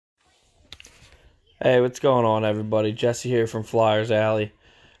Hey, what's going on, everybody? Jesse here from Flyers Alley. I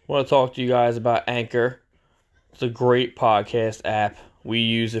want to talk to you guys about Anchor. It's a great podcast app. We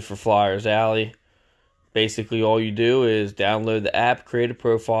use it for Flyers Alley. Basically, all you do is download the app, create a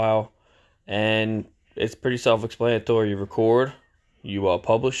profile, and it's pretty self-explanatory. You record, you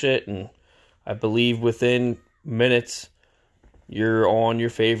publish it, and I believe within minutes, you're on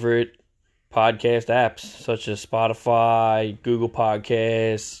your favorite podcast apps, such as Spotify, Google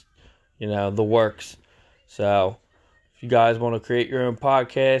Podcasts, the works. So, if you guys want to create your own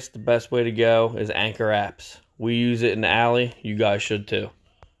podcast, the best way to go is Anchor Apps. We use it in the alley. You guys should too.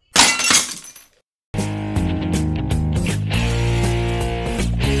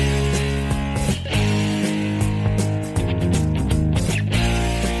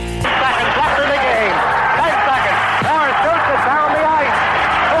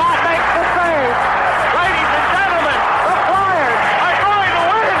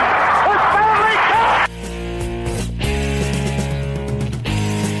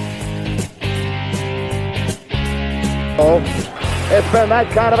 It's been that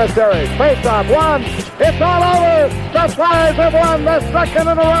kind of a series. Face off, one. It's all over. The Flyers have won the second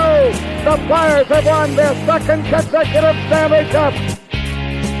in a row. The Flyers have won their second consecutive Stanley Cup.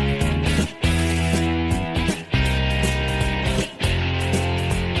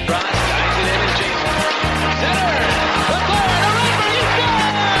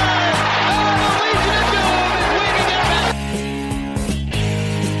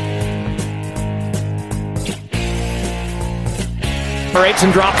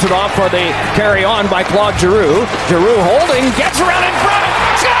 And drops it off for the carry on by Claude Giroux. Giroux holding, gets around in front.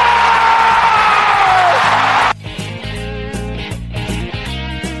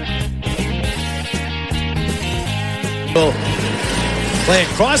 Score! Playing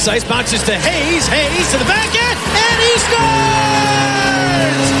cross ice, bounces to Hayes. Hayes to the backhand, and he scores!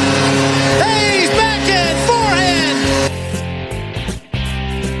 Hayes backhand, forehand.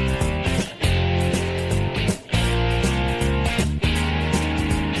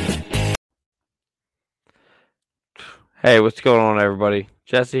 Hey, what's going on, everybody?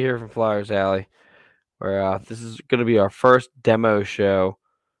 Jesse here from Flyers Alley, where this is going to be our first demo show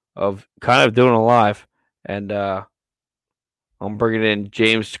of kind of doing a live, and I'm bringing in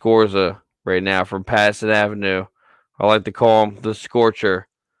James Scorza right now from Patterson Avenue. I like to call him the Scorcher.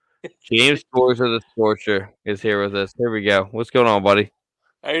 James Scorza, the Scorcher, is here with us. Here we go. What's going on, buddy?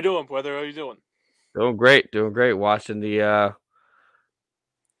 How you doing, brother? How you doing? Doing great. Watching the, I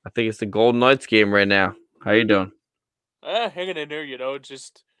think it's the Golden Knights game right now. How you doing? Hanging in there,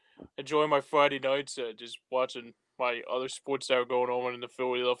 just enjoying my Friday nights, just watching my other sports that are going on in the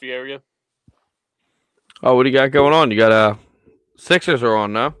Philadelphia area. Oh, what do you got going on? You got Sixers are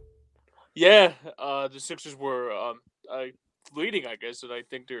on now. Yeah, the Sixers were leading, I guess, and I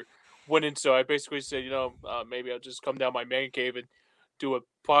think they're winning. So I basically said, maybe I'll just come down my man cave and do a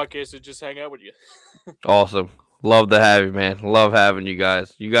podcast and just hang out with you. Awesome. Love to have you, man. Love having you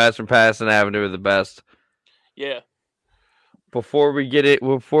guys. You guys from Patterson Avenue are the best. Yeah. Before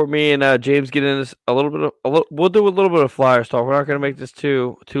me and James get in this we'll do a little bit of Flyers talk. We're not going to make this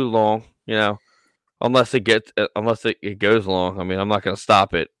too long, unless it goes long. I mean, I'm not going to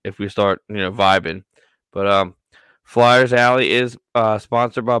stop it if we start, vibing. But Flyers Alley is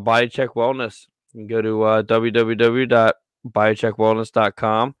sponsored by BodyCheck Wellness. You can go to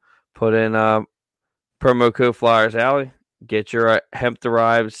www.bodycheckwellness.com, put in promo code Flyers Alley, get your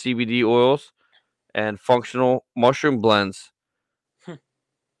hemp-derived CBD oils and functional mushroom blends.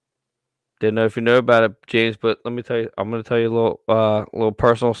 Didn't know if you know about it, James, but let me tell you. I'm going to tell you a little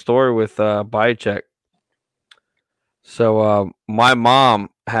personal story with BodyCheck. So my mom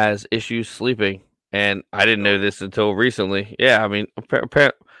has issues sleeping, and I didn't know this until recently. Yeah, I mean,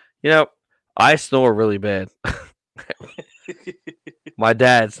 I snore really bad. My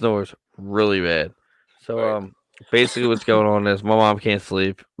dad snores really bad. So basically, what's going on is my mom can't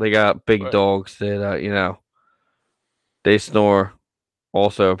sleep. They got big dogs that they snore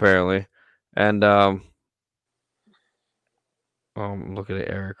also apparently. And I'm looking at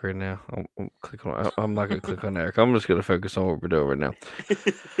Eric right now. I'm not gonna click on Eric. I'm just gonna focus on what we're doing right now.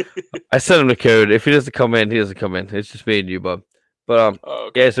 I sent him the code. If he doesn't come in, he doesn't come in. It's just me and you, bub. But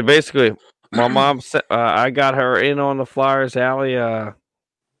okay. Yeah. So basically, my mom I got her in on the Flyers Alley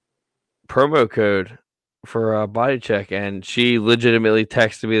promo code for BodyCheck, and she legitimately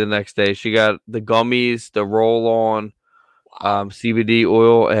texted me the next day. She got the gummies, the roll-on, CBD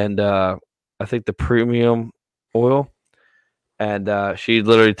oil, and I think the premium oil. And she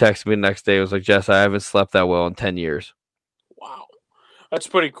literally texted me the next day. It was like, Jess, I haven't slept that well in 10 years. Wow. That's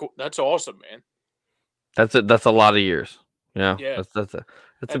pretty cool. That's awesome, man. That's a lot of years. Yeah. That's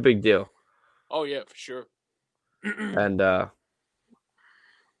a big deal. Oh yeah, for sure. And so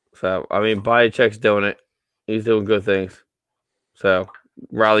I mean, Belichick's doing it. He's doing good things. So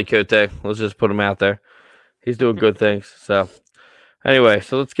Riley Cote, let's just put him out there. He's doing good things. So anyway,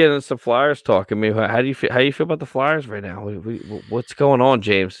 so let's get into some Flyers talk. I mean, how do you feel? How do you feel about the Flyers right now? What's going on,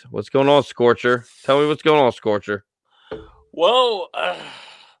 James? What's going on, Scorcher? Tell me what's going on, Scorcher. Well,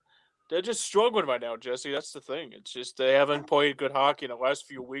 they're just struggling right now, Jesse. That's the thing. It's just they haven't played good hockey in the last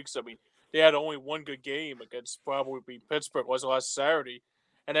few weeks. I mean, they had only one good game against probably Pittsburgh was last Saturday,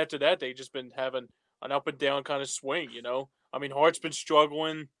 and after that, they just been having an up and down kind of swing. I mean, Hart's been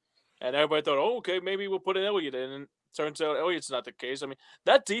struggling, and everybody thought, oh, okay, maybe we'll put an Elliott in, and turns out Elliott's not the case. I mean,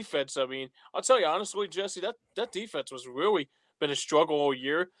 that defense. I mean, I'll tell you honestly, Jesse, that defense was really been a struggle all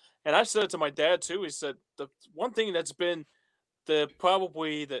year. And I said it to my dad too. He said the one thing that's been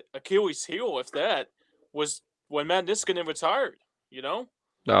probably the Achilles heel, if that, was when Matt Niskanen retired. Oh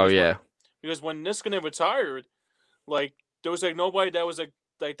Because yeah, when Niskanen retired, like there was like nobody that was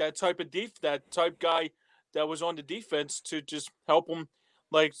like that type of that type guy that was on the defense to just help him,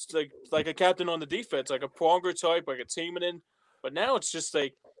 like a captain on the defense, like a Pronger type, like a Timonen. But now it's just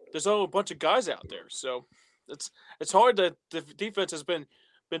like there's a bunch of guys out there, so it's hard that the defense has been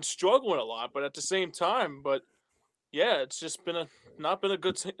struggling a lot, but at the same time, but yeah, it's just been not been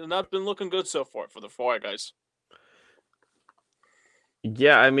looking good so far for the Fly guys.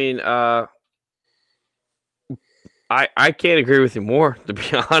 yeah. I mean, I can't agree with you more. To be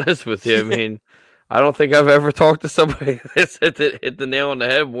honest with you, I mean, I don't think I've ever talked to somebody that hit the nail on the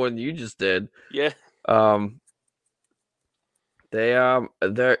head more than you just did. Yeah. They're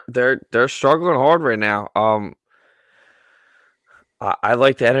struggling hard right now. I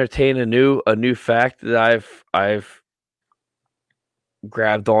like to entertain a new fact that I've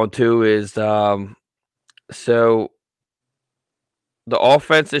grabbed onto is so the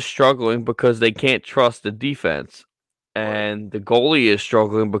offense is struggling because they can't trust the defense, and the goalie is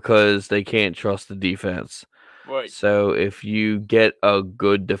struggling because they can't trust the defense. Right. So if you get a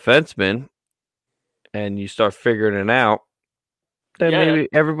good defenseman and you start figuring it out, then maybe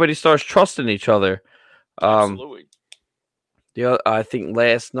everybody starts trusting each other. Absolutely. I think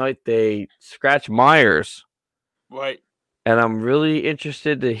last night they scratched Myers. Right. And I'm really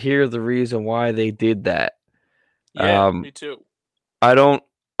interested to hear the reason why they did that. Yeah, me too. I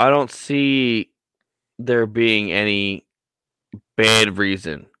don't see there being any bad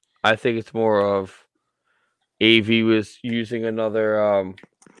reason. I think it's more of AV was using another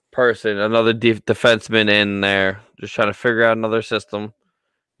person, another defenseman in there, just trying to figure out another system,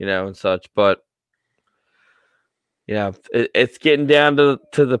 and such. But yeah, it's getting down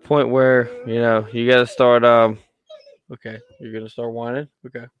to the point where you got to start. Okay, you're gonna start whining.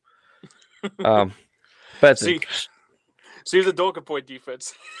 Okay. But see the Dolkenpoint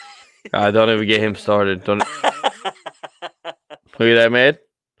defense. Don't even get him started. Don't. Look at that, man.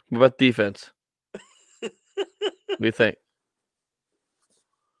 What about defense? What do you think?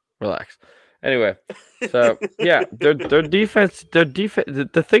 Relax. Anyway, so yeah, their defense.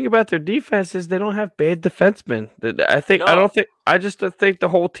 The thing about their defense is they don't have bad defensemen. I just think the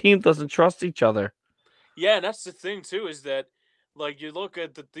whole team doesn't trust each other. Yeah, and that's the thing too, is that like you look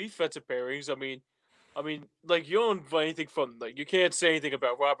at the defensive pairings. I mean, like you don't have anything from you can't say anything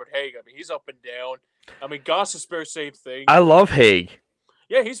about Robert Haig. I mean, he's up and down. I mean, Gostisbehere, same thing. I love Haig.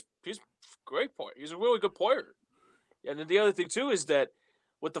 Yeah, he's a great player. He's a really good player. And then the other thing too is that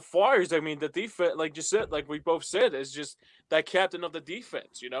with the Flyers, I mean, the defense, like you said, like we both said, is just that captain of the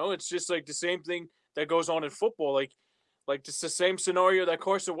defense. It's just like the same thing that goes on in football. Like it's the same scenario that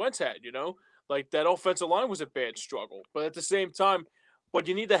Carson Wentz had. Like that offensive line was a bad struggle, but at the same time, but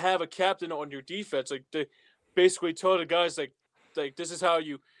you need to have a captain on your defense, like to basically tell the guys like this is how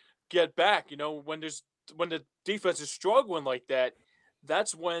you get back. When the defense is struggling like that,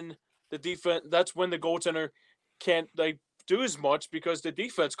 that's when the goaltender can't do as much because the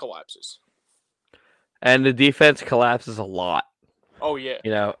defense collapses. And the defense collapses a lot. Oh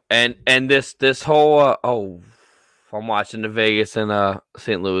yeah. And this whole I'm watching the Vegas and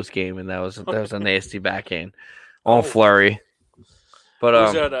St. Louis game, and that was a nasty backhand on Fleury. But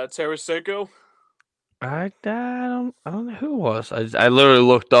was that Tarasenko? I don't know who it was. I literally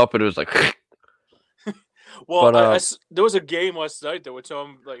looked up and it was like. Well, but, there was a game last night that we're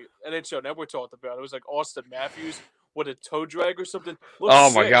talking NHL Network talked about. It was like Austin Matthews with a toe drag or something.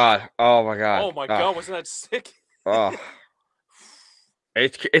 My god! Oh my god! Oh my god! Wasn't that sick? Oh,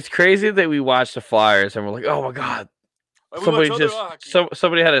 it's crazy that we watch the Flyers and we're like, oh my god.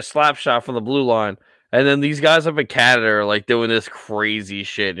 Somebody had a slap shot from the blue line, and then these guys up in Canada are like doing this crazy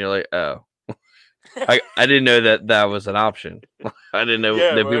shit, and you're like, oh, I didn't know that was an option. I didn't know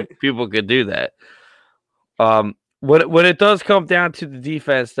Yeah, that right? people could do that. When it does come down to the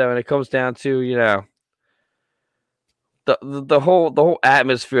defense, though, and it comes down to the whole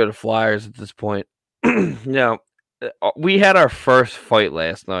atmosphere of the Flyers at this point, we had our first fight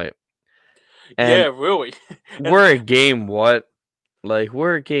last night, and Yeah, really. we're a game what? Like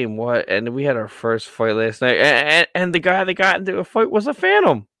we're a game what? And we had our first fight last night, and the guy that got into a fight was a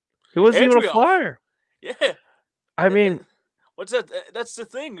Phantom. He wasn't even a Andreoff. Flyer. Yeah. I mean, What's that? That's the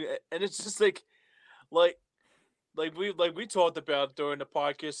thing, and it's just like we talked about during the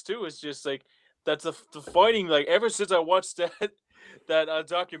podcast too. It's just like that's the fighting. Like ever since I watched that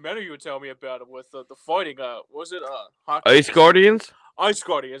documentary you were telling me about it with the fighting. Was it hockey? Ice Guardians. Ice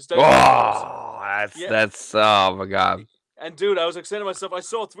Guardians. That's what it was. Oh, Yeah. that's oh my god. And dude, I was like saying to myself, I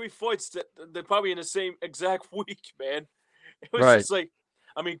saw 3 fights that they're probably in the same exact week, man. It was Right. just like,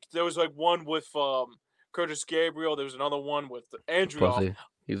 I mean, there was like one with Curtis Gabriel. There was another one with Andrew. Pussy.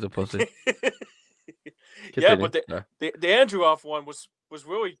 He's a pussy. Yeah, Continue. but the Andreoff one was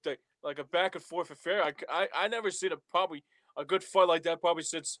really like a back and forth affair. I never seen probably a good fight like that probably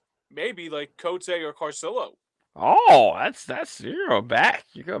since maybe like Cote or Carcillo. Oh, that's you're going back.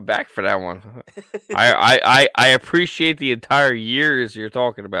 You're going back for that one. I appreciate the entire years you're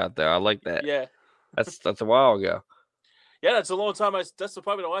talking about though. I like that. Yeah, That's a while ago. yeah, that's a long time. That's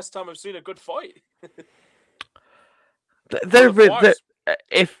probably the last time I've seen a good fight. There, the Flyers.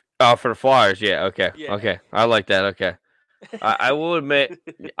 if for the Flyers, yeah, okay, Yeah. okay, I like that. Okay, I will admit,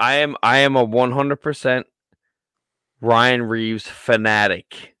 I am a 100% Ryan Reeves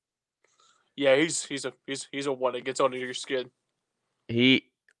fanatic. Yeah, he's a one that gets under your skin.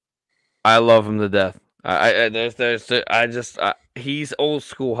 I love him to death. He's old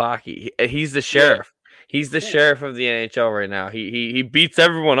school hockey. He's the sheriff. He's the sheriff of the NHL right now. He beats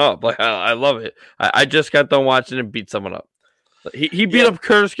everyone up. Like I love it. I just got done watching him beat someone up. He beat up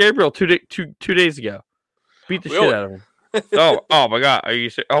Curtis Gabriel two days ago. Beat the shit out of him. Oh my god! Are you?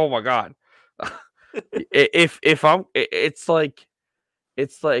 Oh my god! It's like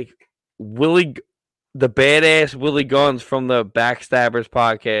Willie, the badass Willie Guns from the Backstabbers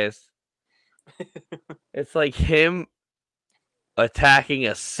podcast. It's like him attacking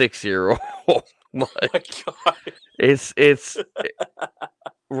a 6-year-old. Oh my god! It's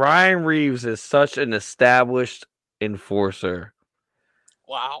Ryan Reeves is such an established enforcer.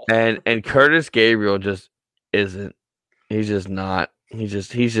 Wow. And Curtis Gabriel just isn't. He's just not. He's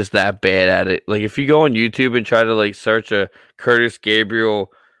just that bad at it. Like if you go on YouTube and try to like search a Curtis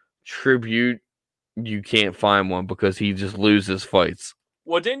Gabriel tribute, you can't find one because he just loses fights.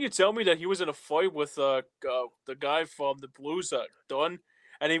 Well, didn't you tell me that he was in a fight with the guy from the Blues, Dunn,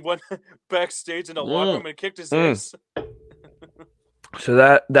 and he went backstage in the locker room and kicked his ass? So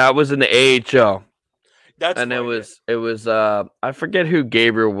that was in the AHL. That's and right, it was I forget who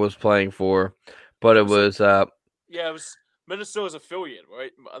Gabriel was playing for, but it was yeah, it was Minnesota's affiliate,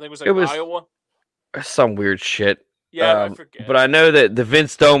 right? I think it was Iowa. Some weird shit. Yeah, I forget. But I know that the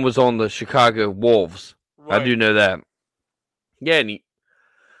Vince Stone was on the Chicago Wolves. Right. I do know that. Yeah, and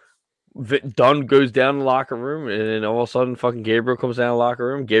Dunn goes down the locker room, and then all of a sudden, fucking Gabriel comes down the locker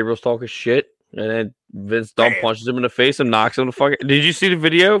room. Gabriel's talking shit, and then Vince Dunn punches him in the face and knocks him the fuck. Did you see the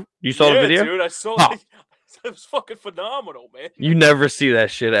video? You saw the video, dude. I saw. Oh. It was fucking phenomenal, man. You never see that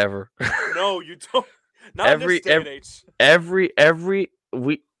shit ever. No, you don't. Not in this day and age. Every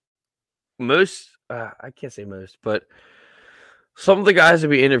week, most I can't say most, but some of the guys that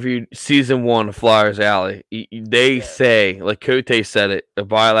we interviewed season 1 of Flyers Alley, they say, like Cote said it,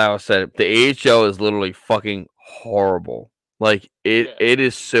 Bilau said it, the AHL is literally fucking horrible. Like it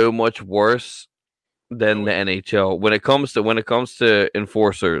is so much worse than the NHL when it comes to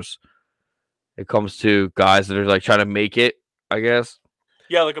enforcers. It comes to guys that are like trying to make it, I guess.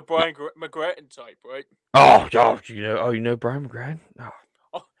 Yeah, like a Brian McGrattan type, right? Oh, you know Brian McGrattan?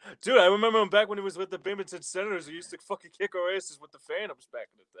 Oh, dude, I remember him back when he was with the Binghamton Senators. He used to fucking kick our asses with the Phantoms back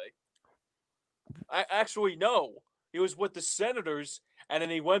in the day. I actually know he was with the Senators, and then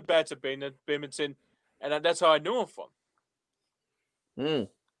he went back to Binghamton, and that's how I knew him from.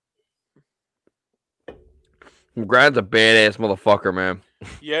 McGrattan's a badass motherfucker, man.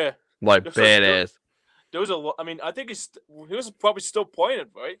 Yeah. Like badass. There was I mean, I think he was probably still playing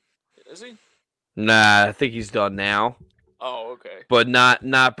it, right? Is he? Nah, I think he's done now. Oh, okay. But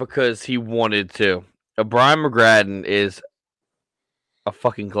not because he wanted to. Brian McGrattan is a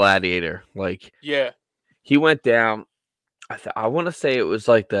fucking gladiator. Like, yeah, he went down. I want to say it was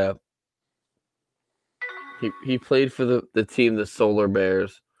like he played for the team, the Solar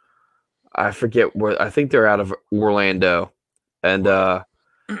Bears. I forget where. I think they're out of Orlando, and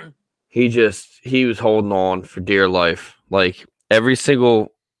he was holding on for dear life. Like everyone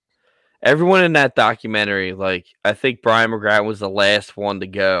in that documentary, like I think Brian McGrath was the last one to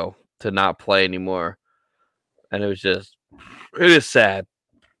go to not play anymore. And it is sad.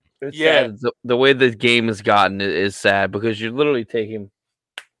 It's sad. The way the game has gotten is sad because you're literally taking.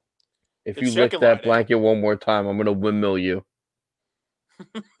 If you lift that blanket one more time, I'm gonna windmill you.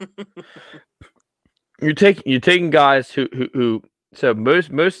 You're taking guys who so most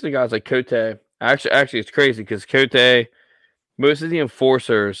of the guys like Cote. Actually, it's crazy because Cote, most of the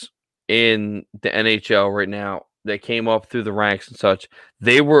enforcers in the NHL right now that came up through the ranks and such,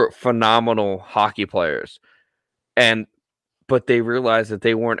 they were phenomenal hockey players, but they realized that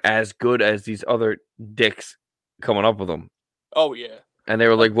they weren't as good as these other dicks coming up with them. Oh yeah, and they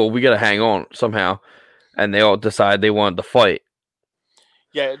were like, "Well, we got to hang on somehow," and they all decided they wanted to fight.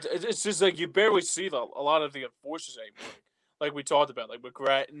 Yeah, it's just like you barely see a lot of the enforcers anymore, like we talked about, like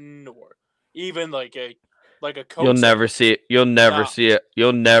McGrattan or even like a coach. You'll never see it. You'll never see it.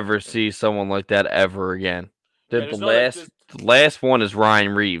 You'll never see someone like that ever again. The last one is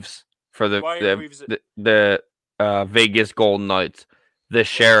Ryan Reeves for the Vegas Golden Knights. The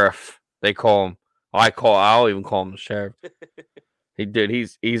sheriff, they call him. I'll even call him the sheriff. He's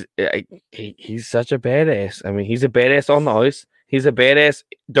such a badass. I mean, he's a badass on the ice. He's a badass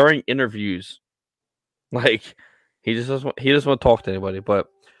during interviews. Like he just doesn't want to talk to anybody. But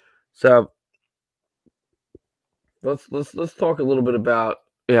so let's talk a little bit about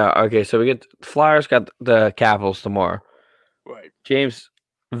okay. So we get Flyers got the Capitals tomorrow. Right, James,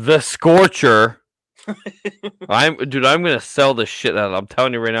 the Scorcher. I'm gonna sell the shit out of it. I'm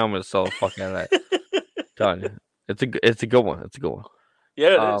telling you right now, I'm gonna sell the fuck out of that. I'm telling you, it's a good one. It's a good one.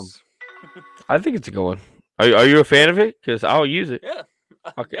 Yeah, it is. I think it's a good one. Are you a fan of it? Because I'll use it. Yeah.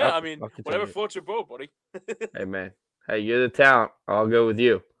 Okay, yeah, I mean, whatever floats your boat, buddy. Hey man, you're the talent. I'll go with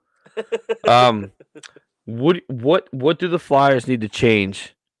you. What do the Flyers need to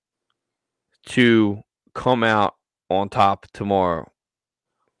change to come out on top tomorrow?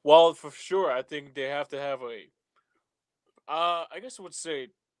 Well, for sure, I think they have to have I guess I would say,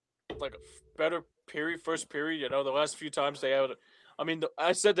 like a better first period. You know, the last few times they had,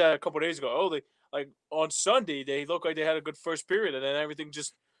 I said that a couple of days ago. Oh, they like on Sunday they looked like they had a good first period, and then everything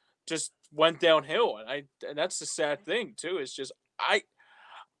just went downhill. And that's the sad thing too. It's just I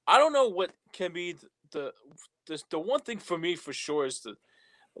don't know what can be the one thing for me for sure is a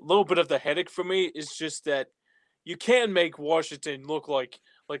little bit of the headache for me is just that you can make Washington look like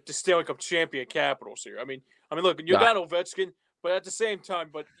the Stanley Cup champion Capitals here. I mean, look, you got Ovechkin, but at the same time,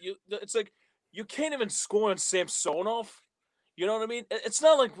 it's like you can't even score on Samsonov. You know what I mean? It's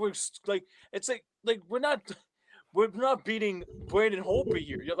not like we're not beating Braden Holtby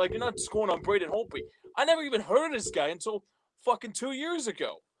here. You're not scoring on Braden Holtby. I never even heard of this guy until fucking 2 years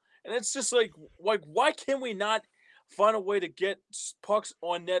ago, and it's just like why can we not find a way to get pucks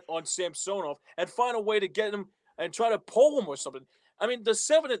on net on Samsonov and find a way to get him and try to pull him or something? I mean,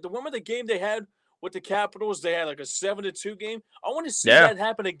 the game they had with the Capitals, they had like a 7-2 game. I want to see that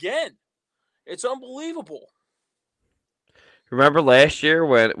happen again. It's unbelievable. Remember last year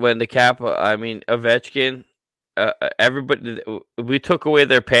when Ovechkin, everybody, we took away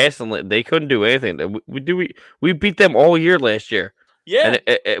their pass and they couldn't do anything. We beat them all year last year. Yeah,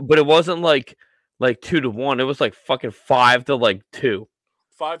 and but it wasn't like 2-1. It was like fucking 5-2.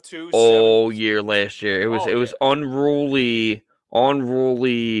 5-2 all year last year. It was unruly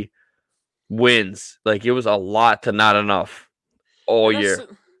wins. Like it was a lot to not enough all year.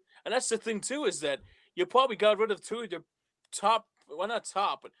 And that's the thing too is that you probably got rid of two of your top. Well, not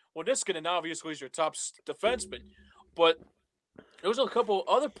top, but Niskanen obviously is your top defenseman. But there was a couple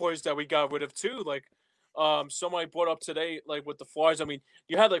other players that we got rid of too. Like somebody brought up today, like with the Flyers. I mean,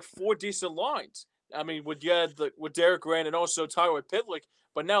 you had like 4 decent lines. I mean, with Derek Rand and also Tyler Pitlick.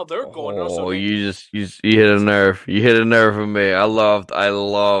 But now they're going. Oh, you hit a nerve. You hit a nerve with me. I loved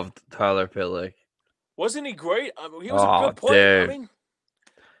Tyler Pitlick. Wasn't he great? I mean, he was a good player. Dude. I mean,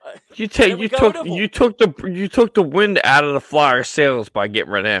 you took the wind out of the Flyers' sails by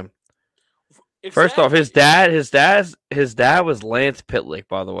getting rid of him. Exactly. First off, his dad was Lance Pitlick,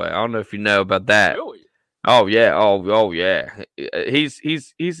 by the way. I don't know if you know about that. Really? Oh yeah. Oh yeah. He was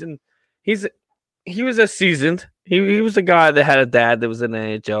a seasoned. He was a guy that had a dad that was in the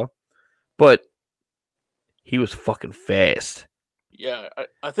NHL, but he was fucking fast. Yeah,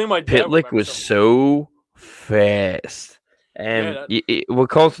 I think my dad Pitlick was so fast. And what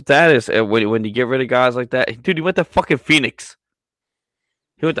comes with that is when you get rid of guys like that, dude, he went to fucking Phoenix.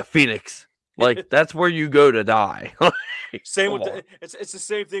 Like that's where you go to die. Same with it's the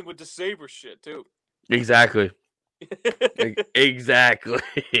same thing with the Sabre shit too. Exactly.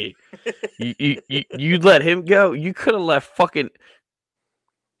 Exactly. You let him go. You could have let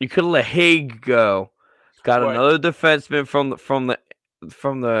Haig go. Got Right. another defenseman from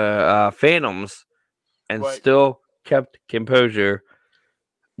the Phantoms, and Right. still kept composure.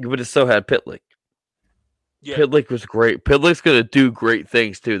 You would have still had Pitlick. Yeah. Pitlick was great. Pitlick's gonna do great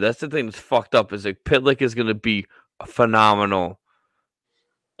things too. That's the thing that's fucked up is like Pitlick is gonna be phenomenal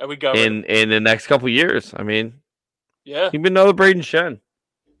And we got rid of him. in the next couple years. I mean, Yeah. he'd be another Braden Shen.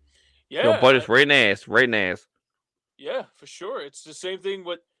 Yeah. Go bite us right in the ass, right in the ass. Yeah, for sure. It's the same thing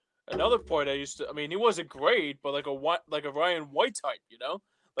with another point I used to. I mean, he wasn't great, but like a Ryan White type, you know.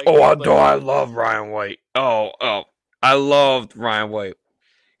 Like, I love Ryan White. I loved Ryan White.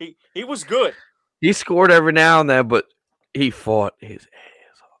 he was good. He scored every now and then, but he fought his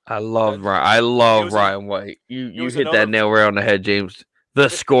ass off. I love Ryan White. You was hit another- that nail right on the head, James. The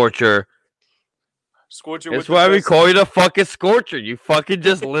Scorcher. Scorcher. That's with why the we best- call you the fucking Scorcher. You fucking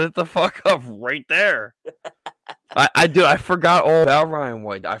just lit it the fuck up right there. I forgot all about Ryan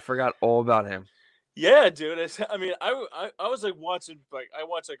White. I forgot all about him. Yeah, dude. I mean, I was like watching I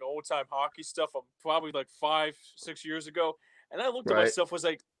watched like old time hockey stuff from probably like 5-6 years ago, and I looked at Right. myself was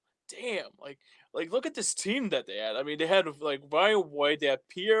like, damn, like look at this team that they had. I mean, they had like Ryan White, they had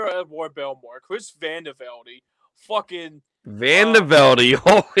Pierre-Edouard Bellemare, Chris Van de Velde, fucking Van de Velde.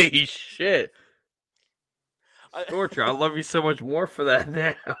 Holy shit. Scorcher, I love you so much more for that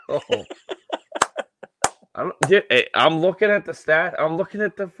now. I'm looking at the stat. I'm looking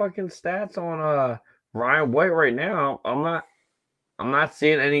at the fucking stats on Ryan White right now. I'm not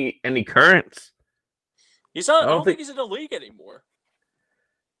seeing any currents. he's not. I don't don't think he's in the league anymore.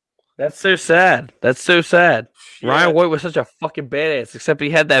 That's so sad. Yeah. Ryan White was such a fucking badass, except he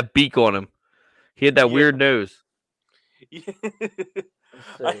had that beak on him. He had that Yeah. weird nose. Yeah.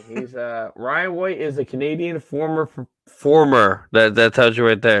 Let's see. He's Ryan White is a Canadian former. That tells you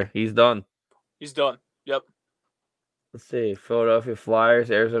right there. He's done. He's done. Yep. Let's see. Philadelphia Flyers,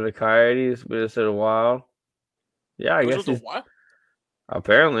 Arizona Coyotes, Minnesota Wild. Yeah, I Those guess were the he's what?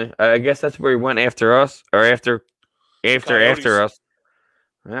 apparently. I guess that's where he went after us, or after Coyotes. us.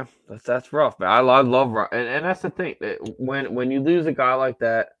 Yeah, that's rough, man. I love and that's the thing. That when you lose a guy like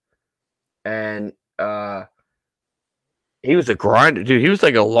that, and he was a grinder, dude. He was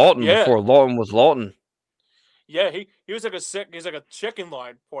like a Lawton Yeah. before Lawton was Lawton. Yeah, he was like he's like a chicken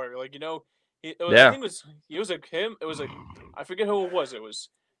line player. Like, you know, I Yeah. think he was like him. It was like I forget who it was. It was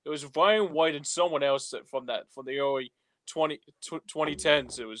Ryan White and someone else from the early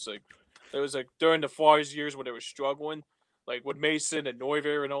 2010s. It was like during the Flyers years when they were struggling, like with Mason and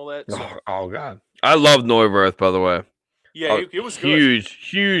Neuver and all that. So, Oh God, I love Neuwirth, by the way. yeah, he was good.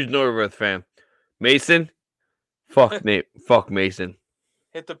 huge Neuwirth fan. Mason, fuck Nate, fuck Mason.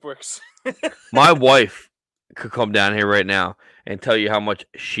 Hit the bricks. My wife could come down here right now and tell you how much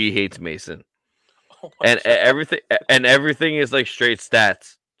she hates Mason. Oh my And everything is like straight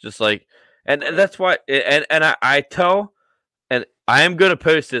stats, just like, and that's why. And I tell, and I am gonna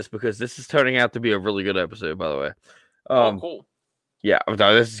post this because this is turning out to be a really good episode, by the way. Oh, cool. Yeah,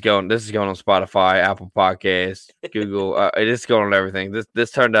 no, this is going on Spotify, Apple Podcasts, Google. It is going on everything.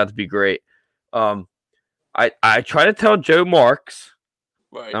 This turned out to be great. I try to tell Joe Marks.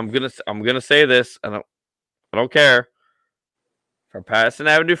 Right. I'm gonna say this. I don't care. For Patterson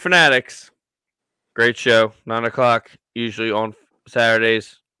Avenue Fanatics, great show. 9:00 usually on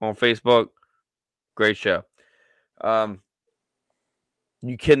Saturdays on Facebook. Great show.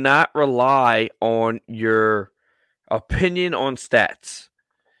 You cannot rely on your opinion on stats.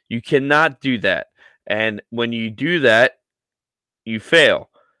 You cannot do that. And when you do that, you fail.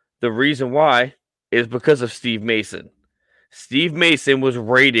 The reason why is because of Steve Mason. Steve Mason was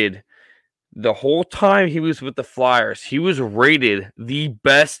rated the whole time he was with the Flyers. He was rated the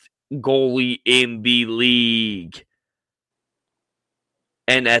best goalie in the league.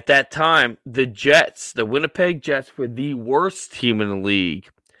 And at that time, the Winnipeg Jets were the worst team in the league.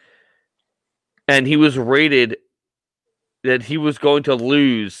 And he was rated that he was going to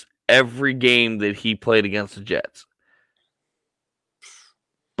lose every game that he played against the Jets.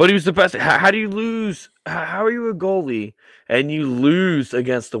 But he was the best. How do you lose? How are you a goalie and you lose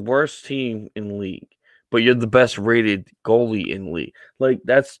against the worst team in the league, but you're the best rated goalie in the league? Like,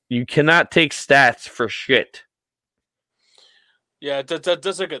 you cannot take stats for shit. Yeah,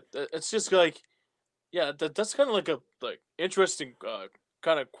 that's like it's just like, yeah, that's kind of like a interesting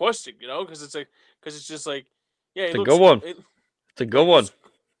kind of question, you know, because it's just like, yeah, It's a good one. It's a good one.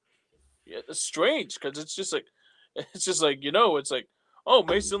 Yeah, it's strange because it's just like, you know, it's like, oh,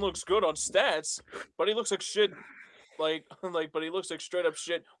 Mason looks good on stats, but he looks like shit but he looks like straight up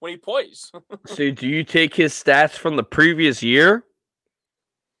shit when he plays. So do you take his stats from the previous year?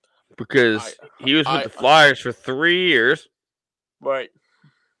 Because he was with the Flyers for 3 years. Right.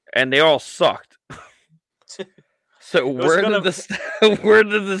 And they all sucked. So where did the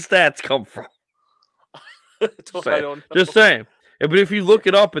stats come from? I don't know. Just saying. But if you look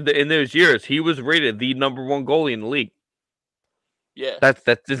it up in those years, he was rated the number 1 goalie in the league. Yeah. That's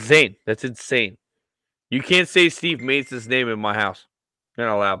insane. That's insane. You can't say Steve Mason's name in my house. You're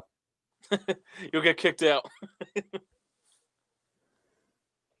not allowed. You'll get kicked out.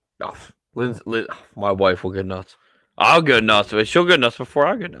 Oh, my wife will get nuts. I'll go nuts, but she'll go nuts before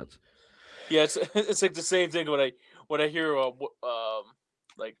I go nuts. Yeah, it's like the same thing when I hear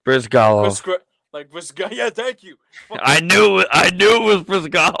like Brizgalov. Yeah, thank you. I knew it was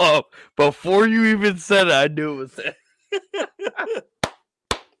Brizgalov before you even said it. I knew it was it.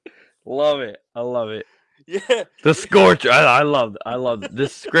 Love it. I love it. Yeah. The Scorcher. I love it.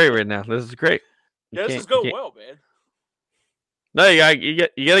 This is great right now. This is great. Yeah, this is going well, man. No, you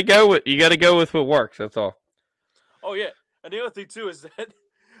gotta go with what works. That's all. Oh yeah, and the other thing too is that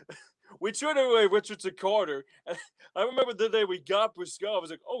we traded away Richardson Carter, and I remember the day we got Briscoe. I was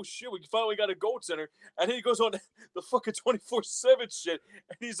like, "Oh shit, we finally got a goaltender." And then he goes on the fucking 24/7 shit,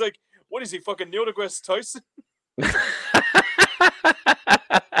 and he's like, "What is he, fucking Neil deGrasse Tyson?"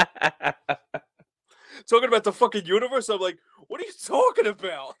 Talking about the fucking universe. I'm like, "What are you talking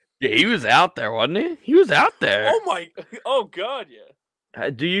about?" Yeah, he was out there, wasn't he? He was out there. Oh god, yeah.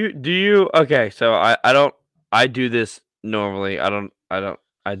 Do you? Okay, so I do this normally. I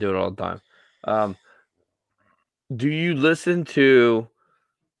do it all the time. Do you listen to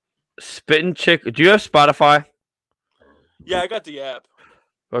Spittin' Chick? Do you have Spotify? Yeah, I got the app.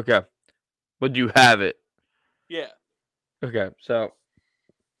 Okay, but do you have it? Yeah. Okay, so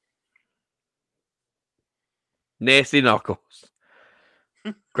Nasty Knuckles.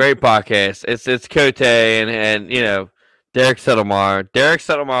 Great podcast. It's Cote and Derek Settlemar. Derek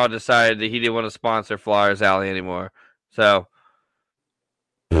Settlemar decided that he didn't want to sponsor Flyers Alley anymore. So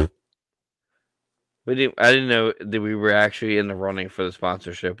I didn't know that we were actually in the running for the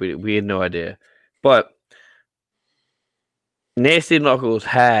sponsorship. We had no idea. But Nasty Knuckles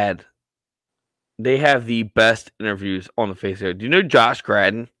they have the best interviews on the face of it. Do you know Josh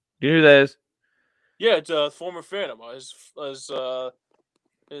Gratton? Do you know who that is? Yeah, it's a former Phantom. I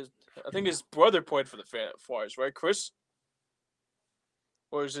think his brother played for the Flyers, right, Chris?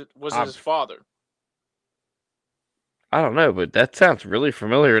 Or was it his father? I don't know, but that sounds really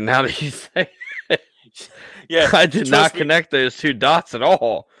familiar now that you say it. Yeah, I did not connect those two dots at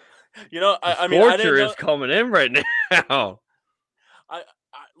all. I Torture is coming in right now. I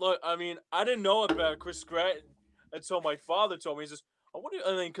didn't know about Chris Gratton until my father told me. He says,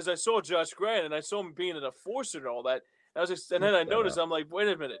 because I saw Josh Gratton and I saw him being an enforcer and all that. And then I noticed, I'm like, wait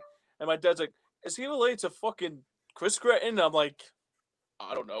a minute. And my dad's like, is he related to fucking Chris Gratton? And I'm like,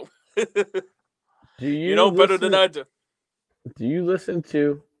 I don't know. Do you know better than I do? Do you listen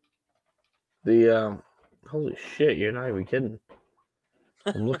to the holy shit, you're not even kidding.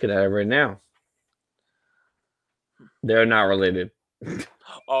 I'm looking at it right now. They're not related.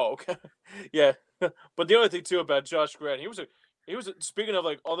 Oh, okay. Yeah. But the other thing too about Josh Gratton, he was speaking of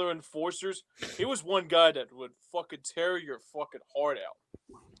like other enforcers, he was one guy that would fucking tear your fucking heart out.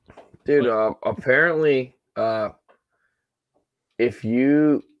 Dude, apparently if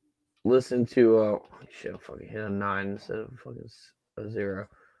you listen to shit, I fucking hit a 9 instead of fucking a 0.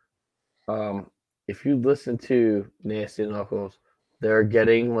 If you listen to Nasty Knuckles, they're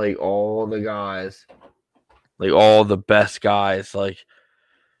getting like all the guys, like all the best guys. Like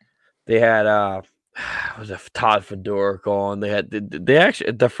they had was it Todd Fedoruk on? They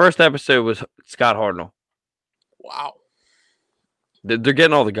actually the first episode was Scott Hartnell. Wow. They're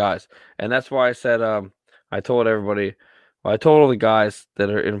getting all the guys, and that's why I said I told all the guys that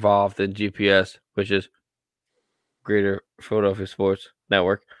are involved in GPS, which is Greater Philadelphia Sports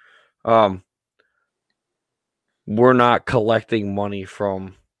Network. We're not collecting money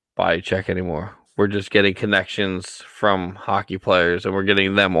from Body Check anymore. We're just getting connections from hockey players, and we're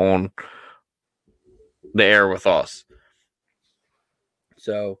getting them on the air with us.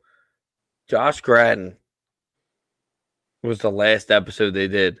 So, Josh Gratton was the last episode they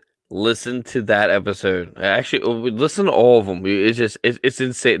did. Listen to that episode. Actually, listen to all of them. It's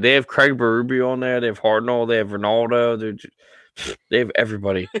insane. They have Craig Berube on there. They have Hartnell. They have Ronaldo. They have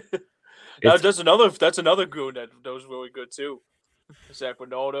everybody. That's another goon that was really good too. Zach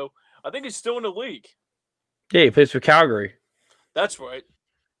Ronaldo. I think he's still in the league. Yeah, he plays for Calgary. That's right.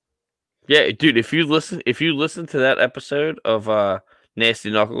 Yeah, dude. If you listen to that episode of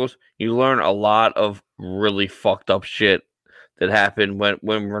Nasty Knuckles, you learn a lot of really fucked up shit that happened when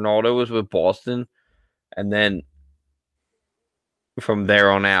Ronaldo was with Boston, and then from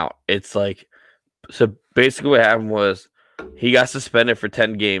there on out, it's like, so basically what happened was he got suspended for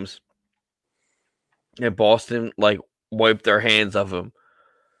 10 games, and Boston like wiped their hands of him,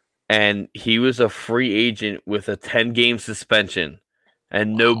 and he was a free agent with a 10-game suspension,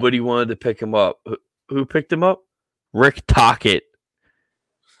 and nobody wanted to pick him up. Who picked him up? Rick Tocchet.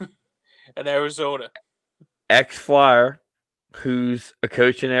 In Arizona. Ex-Flyer, who's a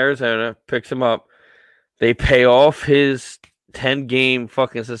coach in Arizona, picks him up. They pay off his 10-game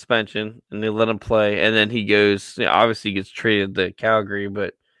fucking suspension, and they let him play. And then he goes, obviously he gets traded to Calgary,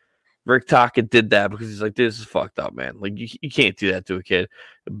 but Rick Tocchet did that because he's like, this is fucked up, man. Like, you can't do that to a kid.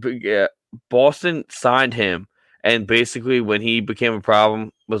 But, yeah, Boston signed him, and basically when he became a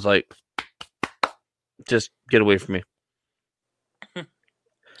problem, was like, just get away from me.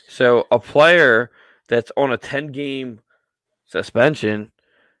 So a player that's on a 10-game suspension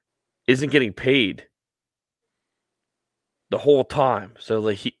isn't getting paid the whole time. So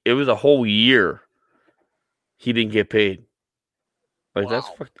like it was a whole year he didn't get paid. Like that's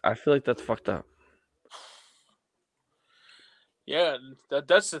fucked. I feel like that's fucked up. Yeah,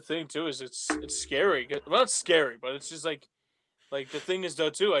 that's the thing too. Is it's scary. Well, not scary, but it's just like the thing is though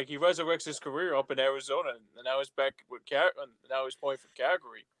too. Like he resurrects his career up in Arizona, and now he's back with now he's playing for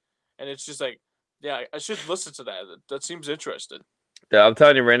Calgary. And it's just like, yeah, I should listen to that. That seems interesting. Yeah, I'm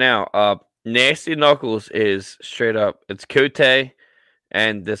telling you right now, Nasty Knuckles is straight up. It's Cote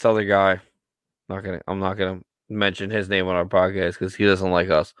and this other guy. I'm not gonna mention his name on our podcast because he doesn't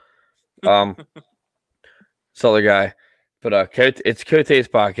like us. This other guy, but it's Cote's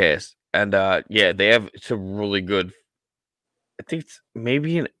podcast, and yeah, they have some really good. I think it's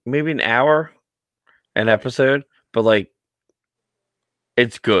maybe an hour an episode, but like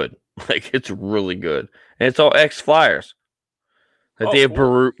it's good. Like it's really good, and it's all ex-Flyers. Like they have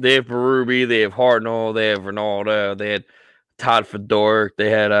cool. They have Berube, they have Hartnell, they have Ronaldo, they had Todd Fedoruk, they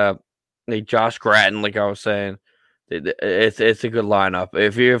had Josh Gratton. Like I was saying, it's a good lineup.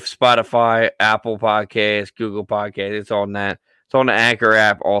 If you have Spotify, Apple Podcasts, Google Podcasts, it's on that. It's on the Anchor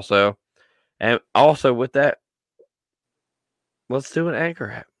app also, and also with that, let's do an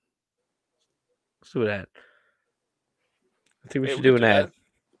Anchor app. Let's do that. I think we should do an ad.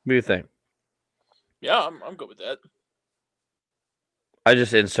 What do you think? Yeah, I'm good with that. I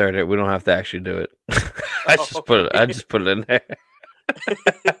just inserted it. We don't have to actually do it. I just put it in there.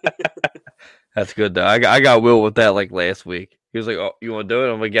 That's good though. I got Will with that like last week. He was like, "Oh, you want to do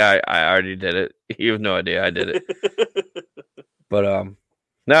it?" I'm like, "Yeah, I already did it." He has no idea I did it. But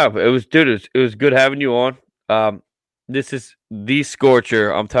no, it was dude. It was good having you on. This is the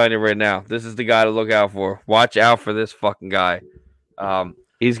Scorcher. I'm telling you right now. This is the guy to look out for. Watch out for this fucking guy.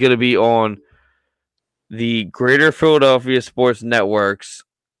 He's going to be on the Greater Philadelphia Sports Network's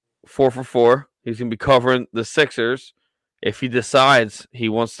 4for4. He's going to be covering the Sixers. If he decides he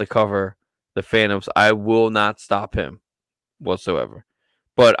wants to cover the Phantoms, I will not stop him whatsoever.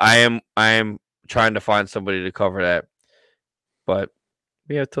 But I am trying to find somebody to cover that. But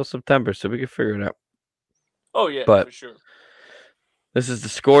we have till September, so we can figure it out. Oh, yeah, but for sure. This is the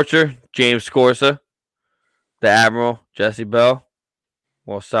Scorcher, James Scorsa, the Admiral, Jesse Bell.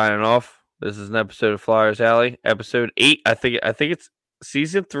 Well, signing off. This is an episode of Flyers Alley, episode 8. I think it's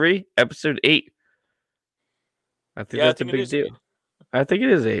season 3, episode 8. I think that's a big deal. 8. I think it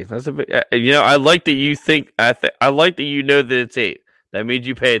is 8. That's a big. I like that you think. I like that you know that it's 8. That means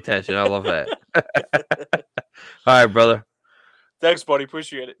you pay attention. I love that. All right, brother. Thanks, buddy.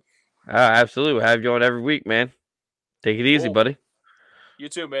 Appreciate it. Absolutely. We'll have you on every week, man. Take it easy, buddy. You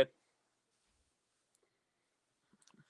too, man.